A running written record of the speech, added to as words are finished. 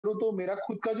करूँ तो मेरा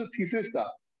खुद का जो थीसिस था,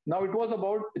 now it was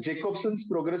about Jacobson's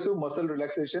progressive muscle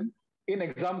relaxation in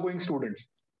exam going students.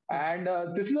 And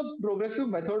this is a progressive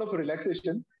method of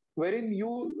relaxation wherein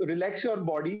you relax your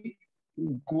body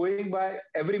going by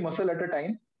every muscle at a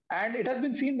time. And it has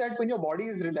been seen that when your body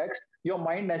is relaxed, your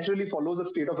mind naturally follows a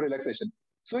state of relaxation.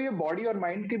 So ये body और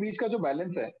mind के बीच का जो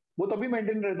balance है वो तभी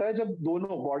maintain रहता है जब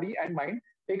दोनों body and mind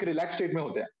एक relaxed state में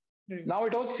होते हैं. Now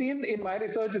it was seen in my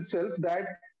research itself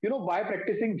that by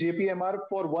practicing JPMR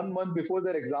for 1 month before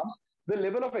their exams, the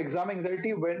level of exam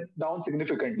anxiety went down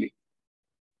significantly.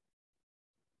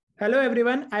 Hello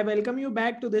everyone, I welcome you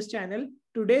back to this channel.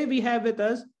 Today we have with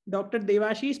us Dr.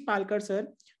 Devashish Palkar sir,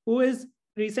 who is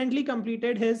recently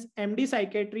completed his MD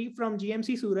Psychiatry from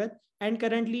GMC Surat, and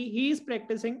currently he is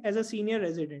practicing as a senior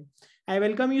resident. I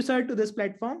welcome you sir to this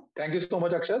platform. Thank you so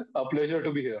much Akshat, a pleasure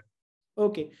to be here.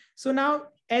 Okay, so now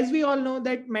as we all know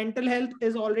that mental health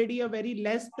is already a very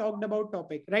less talked about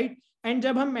topic, right? And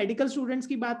जब हम medical students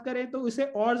की बात करें तो उसे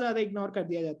और ज़्यादा ignore कर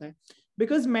दिया जाता है,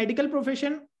 because medical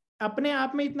profession अपने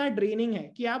आप में इतना ड्रेनिंग है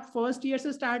कि आप फर्स्ट ईयर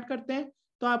से स्टार्ट करते हैं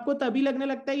तो आपको तभी लगने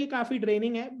लगता है कि काफी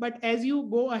ड्रेनिंग है, but as you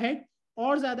go ahead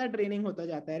और ज्यादा ड्रेनिंग होता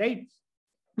जाता है, right?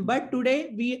 But today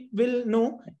we will know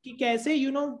कि कैसे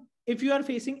if you are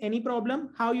facing any problem,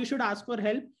 how you should ask for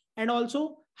help, and also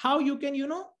how you can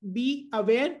be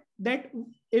aware that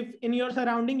if in your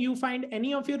surrounding you find any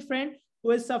of your friend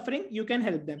who is suffering, you can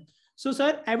help them. So sir,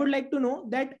 I would like to know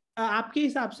that आपके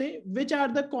हिसाब से which are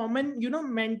the common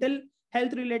mental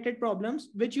health related problems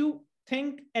which you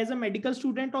think as a medical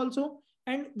student also,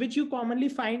 and which you commonly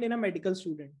find in a medical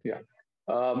student?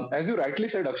 As you rightly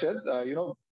said Akshat,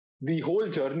 the whole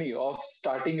journey of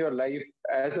starting your life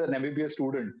as an MBBS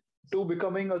student to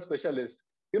becoming a specialist,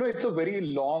 it's a very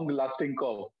long lasting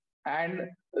curve. And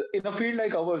in a field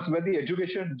like ours, where the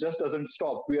education just doesn't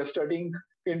stop, we are studying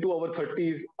into our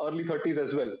 30s, early 30s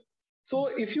as well. So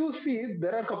if you see,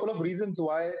 there are a couple of reasons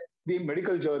why the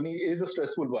medical journey is a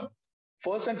stressful one.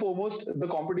 First and foremost, the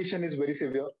competition is very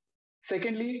severe.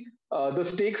 Secondly,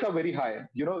 the stakes are very high.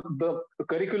 The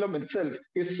curriculum itself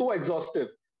is so exhaustive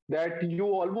that you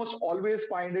almost always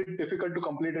find it difficult to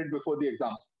complete it before the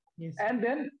exams. Yes. And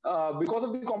then because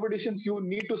of the competitions, you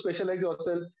need to specialize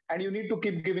yourself and you need to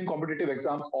keep giving competitive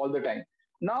exams all the time.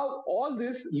 Now, all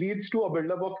this leads to a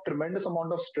buildup of tremendous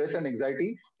amount of stress and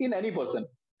anxiety in any person.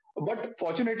 But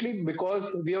fortunately, because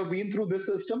we have been through this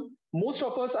system, most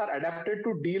of us are adapted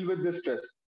to deal with this stress.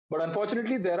 But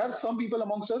unfortunately, there are some people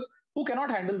amongst us who cannot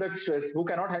handle that stress, who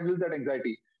cannot handle that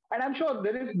anxiety. And I'm sure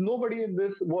there is nobody in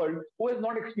this world who has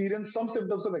not experienced some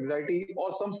symptoms of anxiety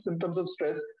or some symptoms of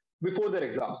stress before their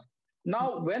exams.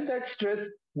 Now, when that stress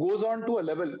goes on to a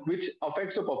level which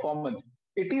affects your performance,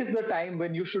 it is the time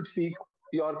when you should seek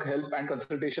your help and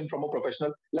consultation from a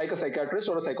professional like a psychiatrist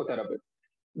or a psychotherapist.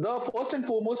 The first and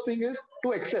foremost thing is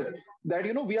to accept that,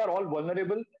 we are all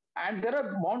vulnerable and there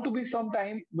are bound to be some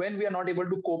time when we are not able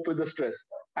to cope with the stress.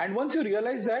 And once you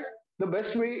realize that, the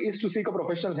best way is to seek a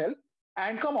professional help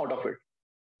and come out of it.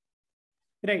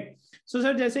 Right. So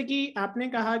sir, जैसे कि आपने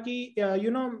कहा कि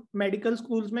medical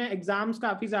schools में exams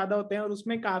काफी ज्यादा होते हैं और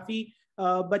उसमें काफी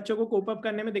बच्चों को कोप अप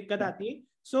करने में दिक्कत आती है.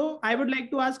 सो I would like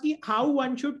to ask कि how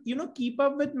one should keep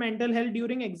up with mental health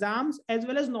during exams as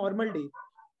well as normal days,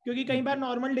 क्योंकि कई बार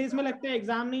नॉर्मल डेज में लगता है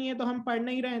एग्जाम नहीं है तो हम पढ़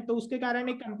नहीं रहे हैं, तो उसके कारण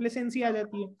एक कंप्लेसेंसी आ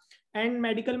जाती है. एंड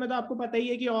मेडिकल में तो आपको पता ही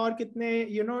है कि और कितने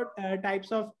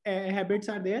types of habits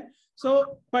are there, so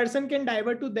person can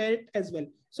divert to that as well.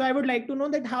 So I would like to know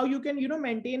that how you can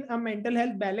maintain a mental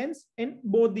health balance in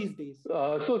both these days.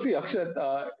 So see Akshat,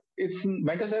 it's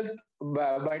mental health,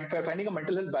 by finding a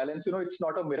mental health balance, it's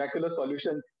not a miraculous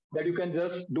solution that you can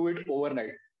just do it overnight.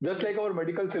 Just like our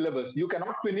medical syllabus, you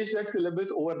cannot finish that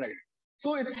syllabus overnight.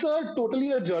 So it's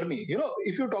totally a journey.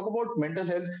 If you talk about mental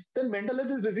health, then mental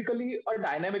health is basically a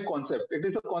dynamic concept. It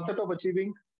is a concept of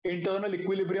achieving internal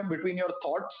equilibrium between your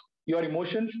thoughts, your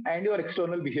emotions, and your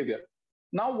external behavior.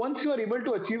 Now, once you are able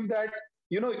to achieve that,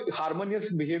 harmonious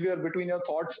behavior between your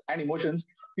thoughts and emotions,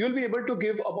 you will be able to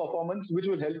give a performance which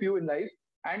will help you in life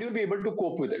and you'll be able to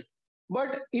cope with it.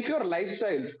 But if your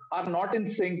lifestyles are not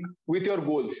in sync with your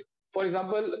goals, for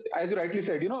example, as you rightly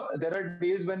said, there are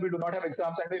days when we do not have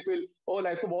exams and we feel, oh,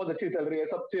 life is बहुत अच्छी चल रही है,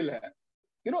 सब chill है.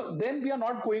 Then we are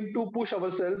not going to push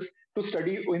ourselves to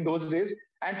study in those days.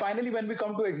 And finally, when we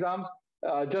come to exams,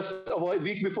 just a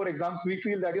week before exams, we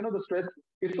feel that, the stress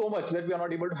is so much that we are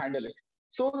not able to handle it.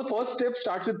 So the first step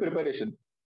starts with preparation.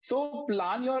 So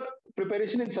plan your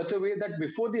preparation in such a way that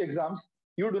before the exams,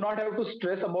 you do not have to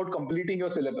stress about completing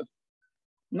your syllabus.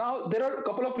 Now, there are a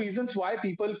couple of reasons why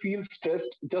people feel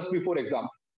stressed just before exams.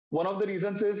 One of the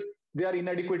reasons is they are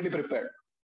inadequately prepared.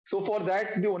 So for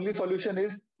that, the only solution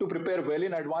is to prepare well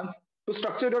in advance, to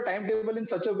structure your timetable in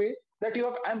such a way that you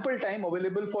have ample time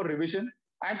available for revision,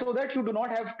 and so that you do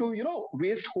not have to,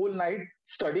 waste whole night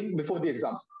studying before the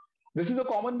exam. This is a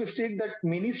common mistake that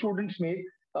many students make.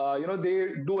 They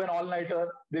do an all-nighter,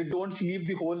 they don't sleep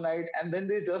the whole night, and then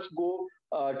they just go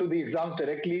to the exams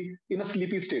directly in a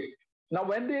sleepy state. Now,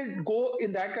 when they go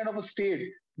in that kind of a state,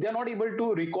 they are not able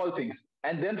to recall things.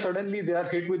 And then suddenly they are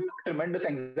hit with tremendous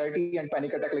anxiety and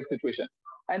panic attack-like situation,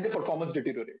 and their performance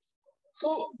deteriorates.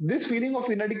 So this feeling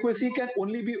of inadequacy can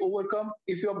only be overcome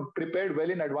if you are prepared well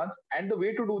in advance. And the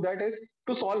way to do that is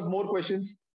to solve more questions,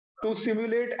 to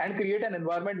simulate and create an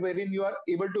environment wherein you are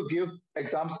able to give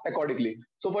exams accordingly.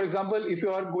 So for example, if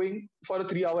you are going for a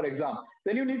 3-hour exam,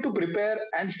 then you need to prepare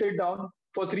and sit down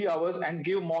for 3 hours and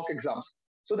give mock exams.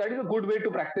 So that is a good way to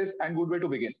practice and good way to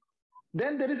begin.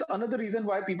 Then there is another reason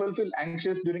why people feel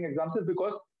anxious during exams is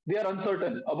because they are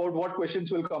uncertain about what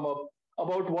questions will come up,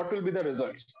 about what will be the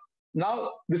results.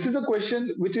 Now, this is a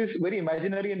question which is very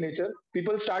imaginary in nature.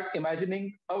 People start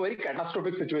imagining a very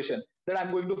catastrophic situation that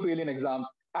I'm going to fail in exams,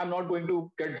 I'm not going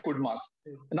to get good marks.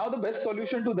 Now, the best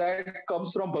solution to that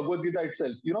comes from Bhagavad Gita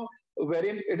itself,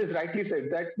 wherein it is rightly said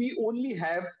that we only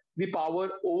have the power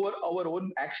over our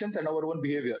own actions and our own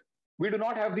behavior. We do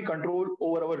not have the control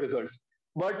over our results.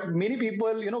 But many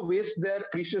people, waste their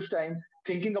precious time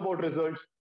thinking about results.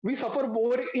 We suffer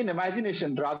more in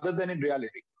imagination rather than in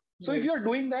reality. So if you are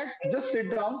doing that, just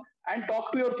sit down and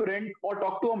talk to your friend or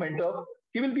talk to a mentor.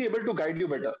 He will be able to guide you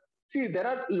better. See, there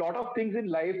are a lot of things in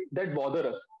life that bother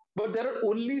us, but there are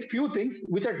only few things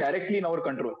which are directly in our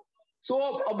control.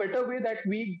 So a better way that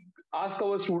we ask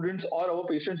our students or our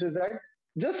patients is that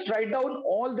just write down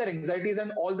all their anxieties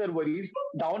and all their worries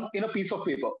down in a piece of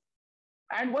paper.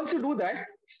 And once you do that,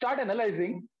 start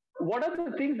analyzing what are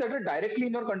the things that are directly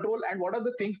in your control and what are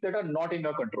the things that are not in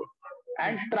your control.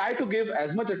 And try to give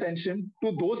as much attention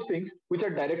to those things which are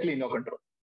directly in your control.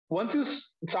 Once you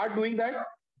start doing that,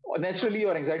 naturally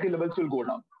your anxiety levels will go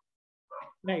down.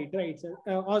 Right, sir.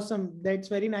 Awesome. That's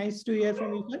very nice to hear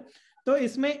from you, sir. So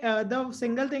the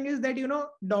single thing is that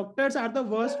doctors are the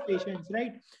worst patients,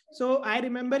 right? So I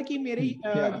remember कि मेरे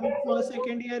first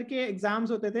second year के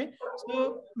exams होते थे,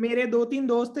 so मेरे 2-3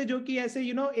 दोस्त थे जो कि ऐसे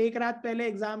एक रात पहले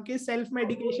एग्जाम के सेल्फ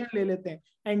मेडिकेशन ले लेते हैं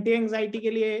एंटी एंजाइटी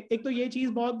के लिए. एक तो ये चीज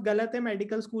बहुत गलत है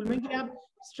मेडिकल स्कूल में कि आप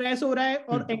स्ट्रेस हो रहा है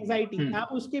और एंजाइटी, आप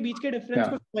उसके बीच के डिफरेंस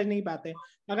को समझ नहीं पाते.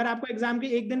 अगर आपको एग्जाम के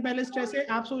एक दिन पहले स्ट्रेस है,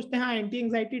 आप सोचते हैं हाँ एंटी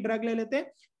एंजाइटी ड्रग ले लेते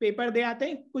हैं, पेपर दे आते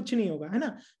हैं, कुछ नहीं होगा, है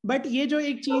ना. बट ये जो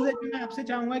एक चीज है जो मैं आपसे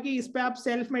चाहूंगा कि इस पे आप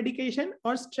सेल्फ मेडिकेशन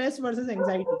और स्ट्रेस वर्सेस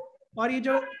एंजाइटी, और ये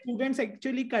जो स्टूडेंट्स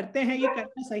एक्चुअली करते हैं ये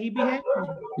करना सही भी है.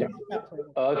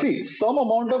 See, some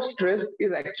amount of stress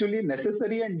is actually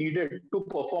necessary and needed to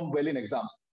perform well in exams.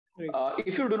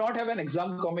 If you do not have an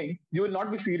exam coming, you will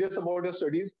not be serious about your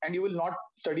studies and you will not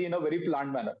study in a very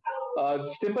planned manner.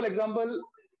 Simple example,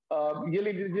 ये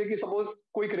ले लीजिए कि suppose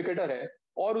कोई cricketer है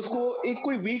और उसको एक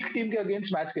कोई वीक टीम के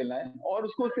अगेंस्ट मैच खेलना है और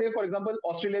उसको से फॉर एग्जांपल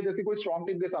ऑस्ट्रेलिया जैसी कोई स्ट्रॉन्ग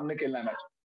टीम के सामने खेलना है मैच.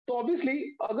 तो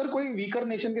ऑब्वियसली अगर कोई वीकर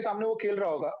नेशन के सामने वो खेल रहा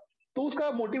होगा तो उसका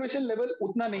मोटिवेशन लेवल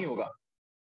उतना नहीं होगा.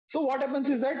 So what happens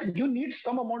is that you need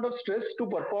some amount of stress to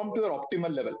perform to your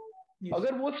optimal level.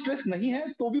 अगर वो स्ट्रेस नहीं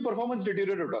है तो भी परफॉर्मेंस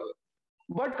डिटेरियोरेट होगा.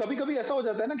 बट कभी कभी ऐसा हो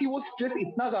जाता है ना कि वो स्ट्रेस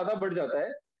इतना ज्यादा बढ़ जाता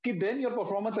है कि then your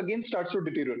performance again starts to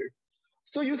deteriorate.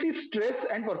 So you see stress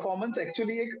and performance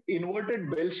actually एक इन्वर्टेड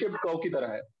बेल शेप्ड कर्व की तरह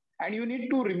है and you need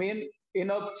to remain in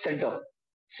a centre.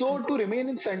 So to remain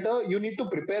in centre you need to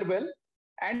prepare well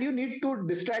and you need to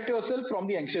distract yourself from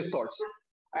the anxious thoughts.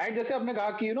 And जैसे आपने कहा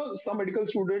कि some medical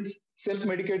students self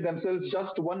medicate themselves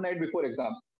just one night before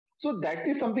exams. So that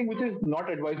is something which is not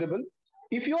advisable.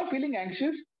 If you are feeling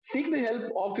anxious, seek the help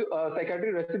of a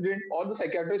psychiatry resident or the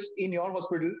psychiatrist in your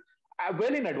hospital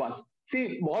well in advance. See,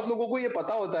 बहुत लोगों को ये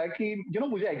पता होता है कि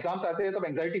मुझे exams आते हैं तब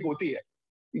एंजाइटी होती है,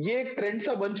 ये एक ट्रेंड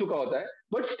सा बन चुका होता है,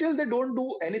 but still they don't do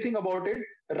anything about it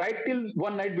right till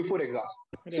one night before exam.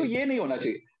 So ये नहीं होना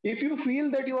चाहिए. If you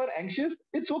feel that you are anxious,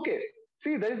 it's okay.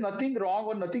 See, there is nothing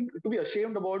wrong or nothing to be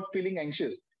ashamed about feeling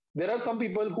anxious. There are some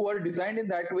people who are designed in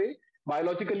that way,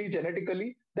 biologically, genetically,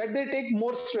 that they take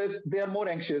more stress, they are more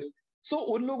anxious. So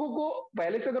उन लोगों को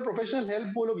पहले से अगर professional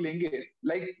help वो लोग लेंगे,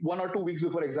 like 1 or 2 weeks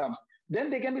before exams,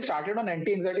 then they can be started on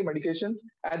anti-anxiety medications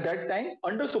at that time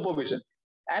under supervision,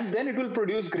 and then it will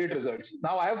produce great results.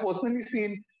 Now, I have personally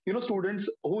seen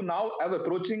students who now have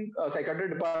approaching psychiatry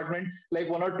department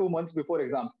like 1 or 2 months before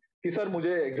exams कि sir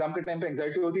मुझे exam के time पे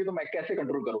anxiety होती है तो मैं कैसे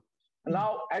control करूँ. Now,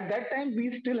 at that time, we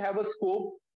still have a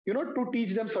scope to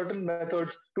teach them certain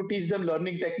methods, to teach them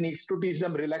learning techniques, to teach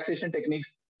them relaxation techniques,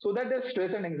 so that their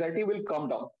stress and anxiety will come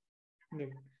down.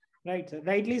 Right, sir.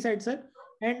 Rightly said, sir.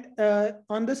 And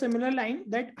on the similar line,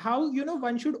 that how,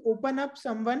 one should open up to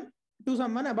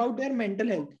someone about their mental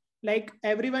health. Like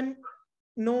everyone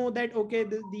know that, okay,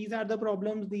 these are the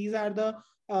problems, these are the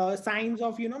signs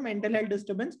of, mental health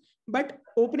disturbance, but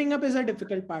opening up is a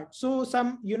difficult part. So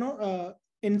some,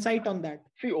 insight on that.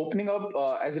 See, opening up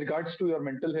as regards to your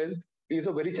mental health is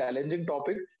a very challenging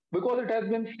topic because it has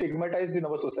been stigmatized in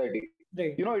our society.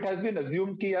 Right. It has been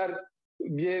assumed कि यार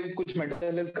ये कुछ mental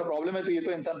health का problem है तो ये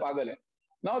तो इंसान पागल है.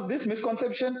 Now this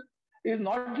misconception is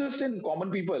not just in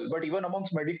common people but even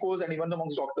amongst medicos and even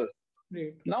amongst doctors.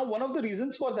 Right. Now one of the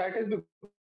reasons for that is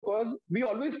because we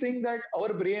always think that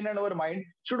our brain and our mind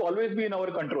should always be in our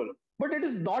control, but it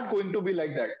is not going to be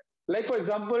like that. Like for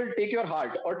example, take your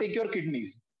heart or take your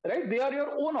kidneys, right? They are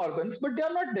your own organs, but they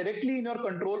are not directly in your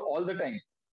control all the time.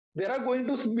 There are going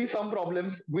to be some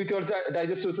problems with your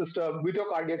digestive system, with your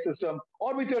cardiac system,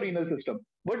 or with your renal system.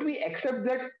 But we accept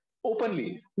that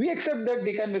openly. We accept that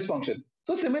they can misfunction.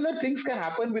 So similar things can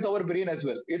happen with our brain as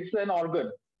well. It's an organ.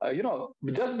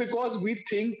 Just because we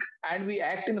think and we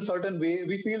act in a certain way,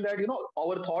 we feel that,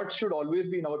 our thoughts should always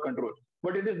be in our control.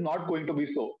 But it is not going to be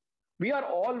so. We are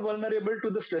all vulnerable to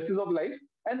the stresses of life,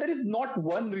 and there is not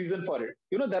one reason for it.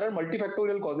 There are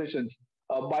multifactorial causations,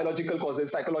 biological causes,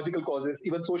 psychological causes,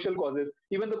 even social causes,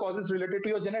 even the causes related to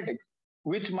your genetics,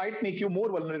 which might make you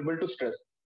more vulnerable to stress.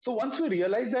 So once we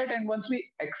realize that and once we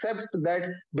accept that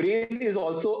brain is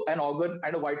also an organ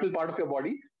and a vital part of your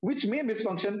body, which may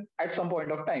misfunction at some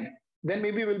point of time, then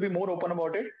maybe we'll be more open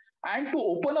about it. And to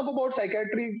open up about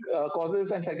psychiatric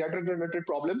causes and psychiatric related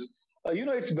problems,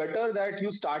 it's better that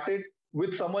you start it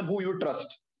with someone who you trust,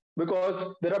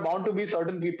 because there are bound to be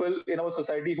certain people in our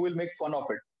society who will make fun of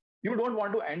it. You don't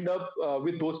want to end up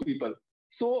with those people.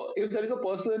 So if there is a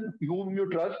person whom you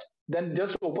trust, then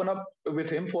just open up with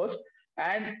him first.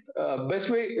 And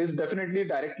best way is definitely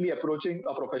directly approaching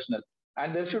a professional.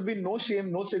 And there should be no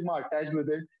shame, no stigma attached with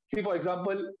it. See, for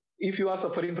example, if you are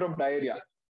suffering from diarrhea,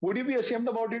 would you be ashamed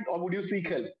about it or would you seek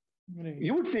help? Right.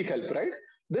 You would seek help, right?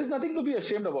 There's nothing to be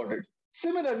ashamed about it.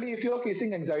 Similarly, if you're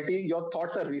facing anxiety, your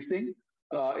thoughts are racing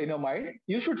in your mind,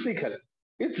 you should seek help.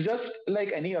 It's just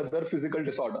like any other physical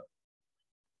disorder.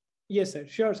 Yes, sir.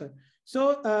 Sure, sir.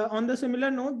 So on the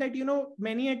similar note that,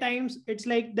 many a times it's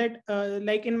like that,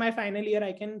 like in my final year,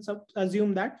 I can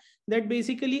assume that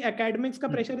basically academics ka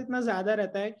pressure itna zyada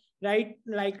rehta hai,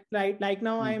 right? Like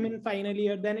now I am in final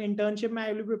year, then internship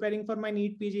I will be preparing for my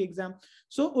NEET PG exam.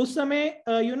 So उस समय,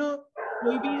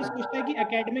 कोई भी ये सोचता है कि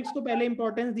academics को पहले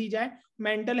इंपॉर्टेंस दी जाए,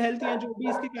 मेंटल हेल्थ या जो भी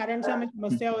इसके कारण से हमें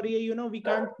समस्या हो रही है, we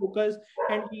can't focus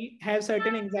and we have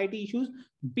certain anxiety issues,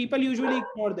 people usually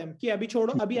ignore them कि अभी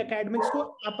छोड़ो, अभी एकेडमिक्स को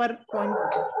अपर पॉइंट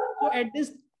रखो. तो एट दिस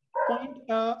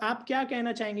पॉइंट आप क्या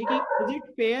कहना चाहेंगे कि is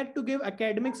it fair to give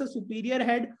academics a superior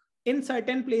head in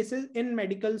certain places in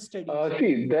medical studies?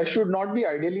 See, there should not be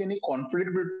ideally any conflict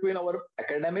between our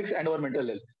academics and our mental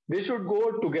health. They should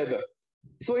go together.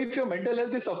 So if your mental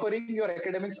health is suffering, your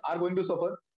academics are going to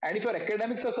suffer. And if your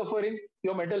academics are suffering,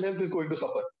 your mental health is going to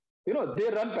suffer.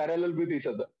 They run parallel with each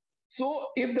other. So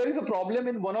if there is a problem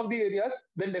in one of the areas,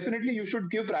 then definitely you should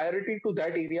give priority to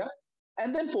that area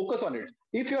and then focus on it.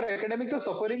 If your academics are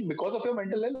suffering because of your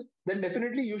mental health, then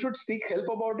definitely you should seek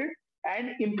help about it and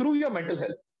improve your mental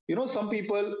health. Some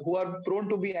people who are prone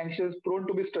to be anxious, prone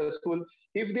to be stressful,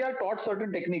 if they are taught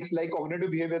certain techniques like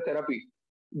cognitive behavior therapy,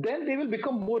 then they will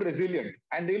become more resilient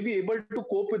and they will be able to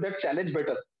cope with that challenge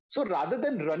better. So rather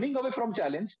than running away from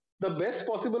challenge, the best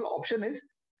possible option is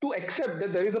to accept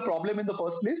that there is a problem in the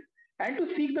first place and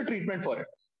to seek the treatment for it.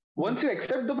 Once you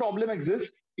accept the problem exists,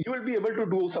 you will be able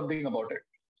to do something about it.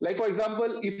 Like for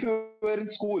example, if you were in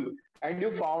school and you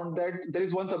found that there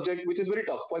is one subject which is very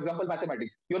tough, for example,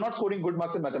 mathematics, you're not scoring good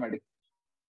marks in mathematics.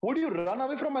 Would you run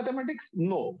away from mathematics?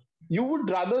 No. You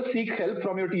would rather seek help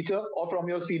from your teacher or from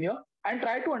your senior and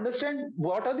try to understand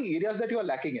what are the areas that you are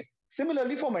lacking in.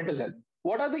 Similarly, for mental health,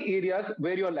 what are the areas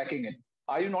where you are lacking in?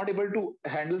 Are you not able to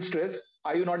handle stress?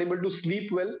 Are you not able to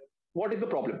sleep well? What is the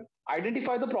problem?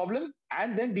 Identify the problem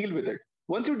and then deal with it.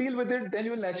 Once you deal with it, then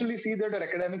you will naturally see that your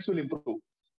academics will improve.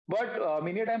 But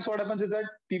many times what happens is that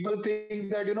people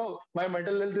think that, my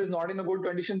mental health is not in a good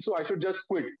condition, so I should just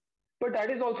quit. But that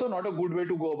is also not a good way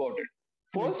to go about it.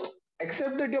 First,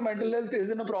 accept that your mental health is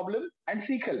in a problem and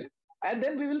seek help. And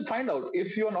then we will find out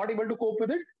if you are not able to cope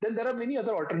with it, then there are many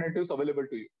other alternatives available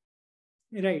to you.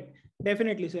 Right.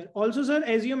 Definitely, sir. Also, sir,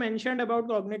 as you mentioned about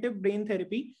cognitive brain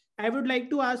therapy, I would like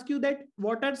to ask you that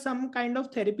what are some kind of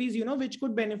therapies, which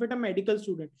could benefit a medical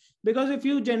student? Because if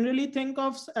you generally think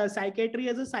of psychiatry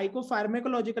as a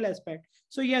psychopharmacological aspect,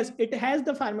 so yes, it has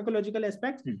the pharmacological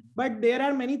aspects, but there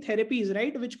are many therapies,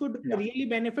 right, which could really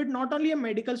benefit not only a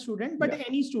medical student, but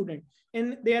any student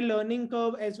in their learning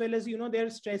curve as well as, their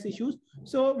stress issues.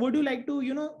 So would you like to,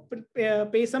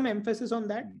 pay some emphasis on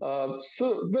that? Well,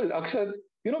 Akshat,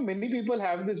 many people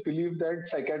have this belief that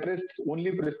psychiatrists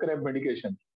only prescribe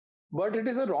medication. But it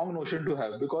is a wrong notion to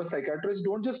have because psychiatrists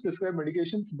don't just prescribe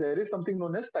medications. There is something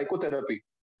known as psychotherapy,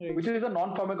 which is a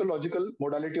non-pharmacological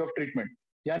modality of treatment.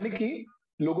 यानी कि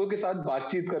लोगों के साथ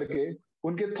बातचीत करके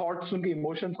उनके thoughts उनके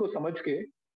emotions को समझ के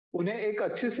उन्हें एक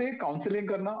अच्छे से काउंसलिंग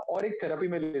करना और एक थेरेपी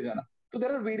में ले जाना. So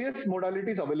there are various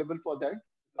modalities available for that.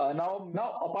 Now,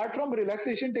 apart from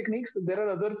relaxation techniques, there are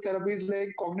other therapies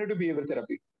like cognitive behavior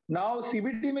therapy. Now,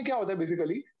 CBT में क्या होता है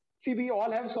basically? See, we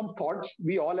all have some thoughts,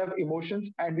 we all have emotions,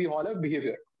 and we all have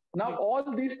behavior. Now, all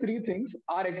these three things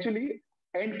are actually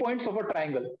endpoints of a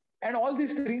triangle, and all these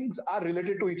things are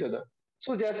related to each other.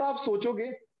 So, जैसा आप सोचोगे,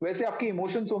 वैसे आपके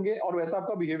emotions होंगे और वैसा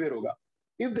आपका behavior होगा.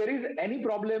 If there is any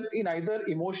problem in either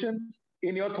emotions,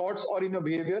 in your thoughts, or in your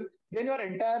behavior, then your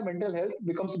entire mental health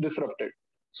becomes disrupted.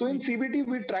 So, in CBT,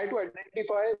 we try to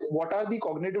identify what are the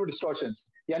cognitive distortions.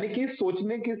 यानी कि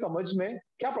सोचने की समझ में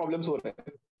क्या problems हो रहे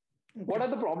हैं. What are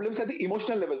the problems at the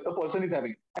emotional level the person is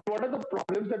having? And what are the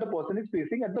problems that the person is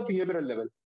facing at the behavioral level?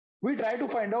 We try to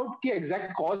find out the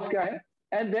exact cause kya hai,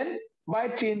 and then by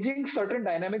changing certain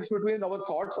dynamics between our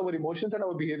thoughts, our emotions, and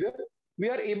our behavior, we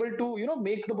are able to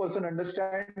make the person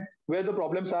understand where the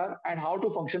problems are and how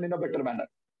to function in a better manner.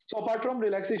 So apart from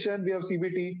relaxation, we have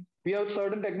CBT, we have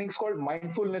certain techniques called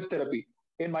mindfulness therapy.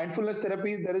 In mindfulness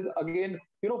therapy, there is again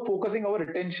focusing our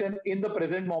attention in the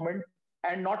present moment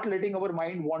and not letting our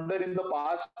mind wander in the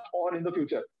past or in the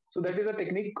future. So that is a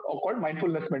technique called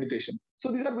mindfulness meditation.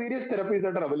 So these are various therapies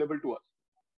that are available to us.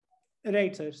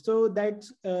 Right, sir. So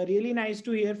that's really nice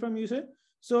to hear from you, sir.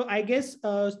 So I guess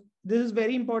this is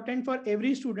very important for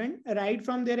every student, right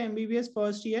from their MBBS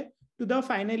first year to the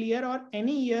final year or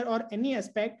any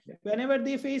aspect. Whenever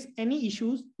they face any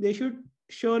issues, they should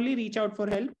surely reach out for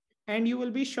help. And you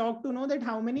will be shocked to know that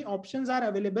how many options are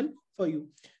available for you.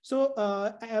 So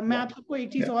मैं आप सबको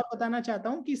एक चीज और बताना चाहता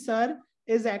हूँ कि sir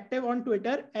is active on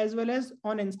Twitter as well as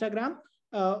on Instagram.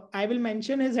 I will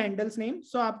mention his handles name.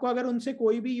 So आपको अगर उनसे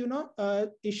कोई भी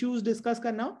issues discuss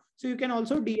करना हो, so you can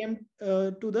also DM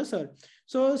to the sir.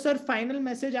 So sir, final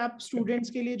message आप students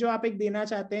के लिए जो आप एक देना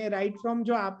चाहते हैं, right from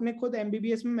जो आपने खुद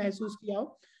MBBS में महसूस किया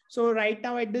हो. So right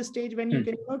now at this stage when you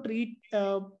can treat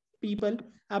people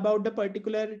about the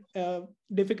particular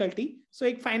difficulty. So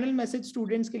एक final message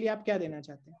students के लिए आप क्या देना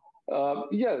चाहते हैं?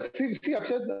 Yeah, see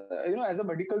Akshat, as a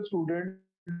medical student,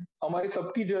 हमारी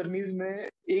सबकी journeys में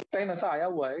एक time ऐसा आया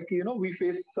हुआ है कि we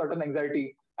face certain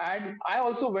anxiety, and I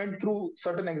also went through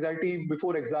certain anxiety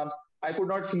before exams. I could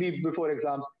not sleep before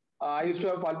exams. I used to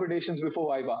have palpitations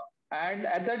before Viva. And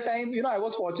at that time, I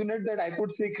was fortunate that I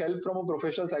could seek help from a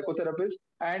professional psychotherapist.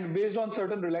 And based on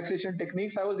certain relaxation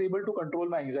techniques, I was able to control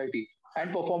my anxiety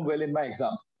and perform well in my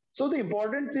exams. So the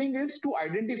important thing is to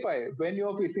identify when you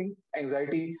are facing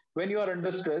anxiety, when you are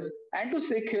under stress, and to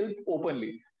seek help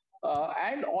openly.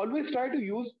 And always try to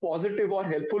use positive or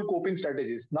helpful coping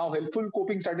strategies. Now, helpful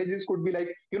coping strategies could be like,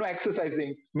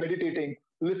 exercising, meditating,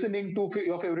 listening to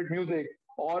your favorite music,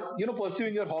 or,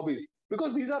 pursuing your hobbies.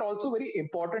 Because these are also very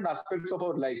important aspects of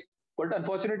our life. But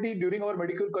unfortunately, during our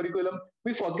medical curriculum,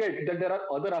 we forget that there are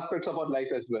other aspects of our life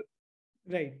as well.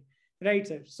 Right,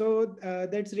 sir. So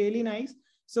that's really nice.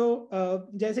 So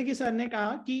जैसे कि sir ने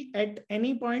कहा कि at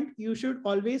any point you should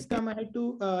always come ahead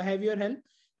to have your help.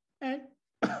 And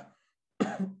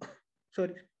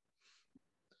sorry.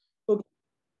 Okay.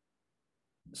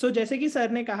 So जैसे कि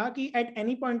sir ने कहा कि at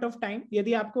any point of time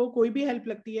यदि आपको कोई भी help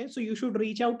लगती है, so you should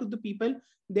reach out to the people.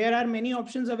 There are many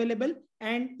options available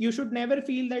and you should never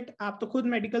feel that आप तो खुद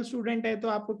medical student है तो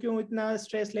आपको क्यों इतना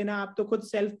stress लेना, आप तो खुद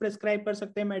self prescribe कर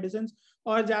सकते हैं medicines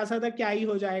और जा सकता क्या ही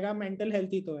हो जाएगा, mental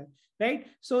health ही तो है, right?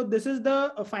 So this is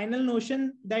the final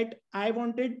notion that I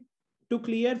wanted to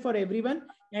clear for everyone.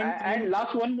 And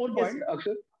last one more point, yes.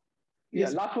 Akshat. Yeah,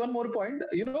 yes. Last one more point,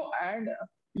 and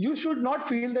you should not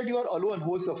feel that you are alone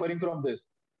who is suffering from this.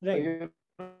 Right.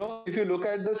 If you look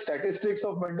at the statistics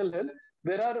of mental health,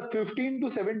 there are 15 to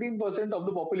 17% of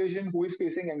the population who is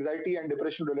facing anxiety and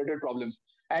depression related problems.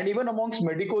 And even amongst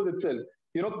medicos itself,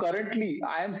 currently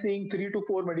I am seeing 3 to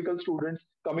 4 medical students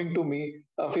coming to me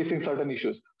facing certain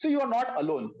issues. So you are not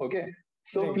alone. Okay.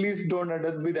 So right. Please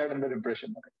don't be that under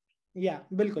impression. Okay. Yeah,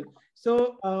 bilkul.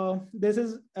 So this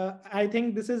is, I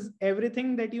think this is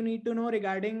everything that you need to know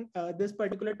regarding this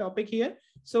particular topic here.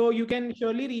 So you can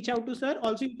surely reach out to sir.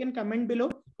 Also, you can comment below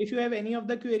if you have any of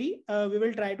the query. We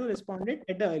will try to respond it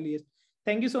at the earliest.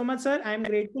 Thank you so much, sir. I'm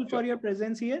grateful for your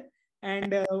presence here,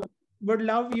 and would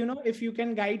love, if you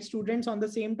can guide students on the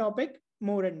same topic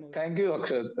more and more. Thank you,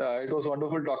 Akshat. It was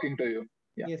wonderful talking to you.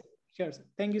 Yeah. Yes, sure, sir.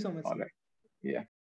 Thank you so much, All sir. right. Yeah.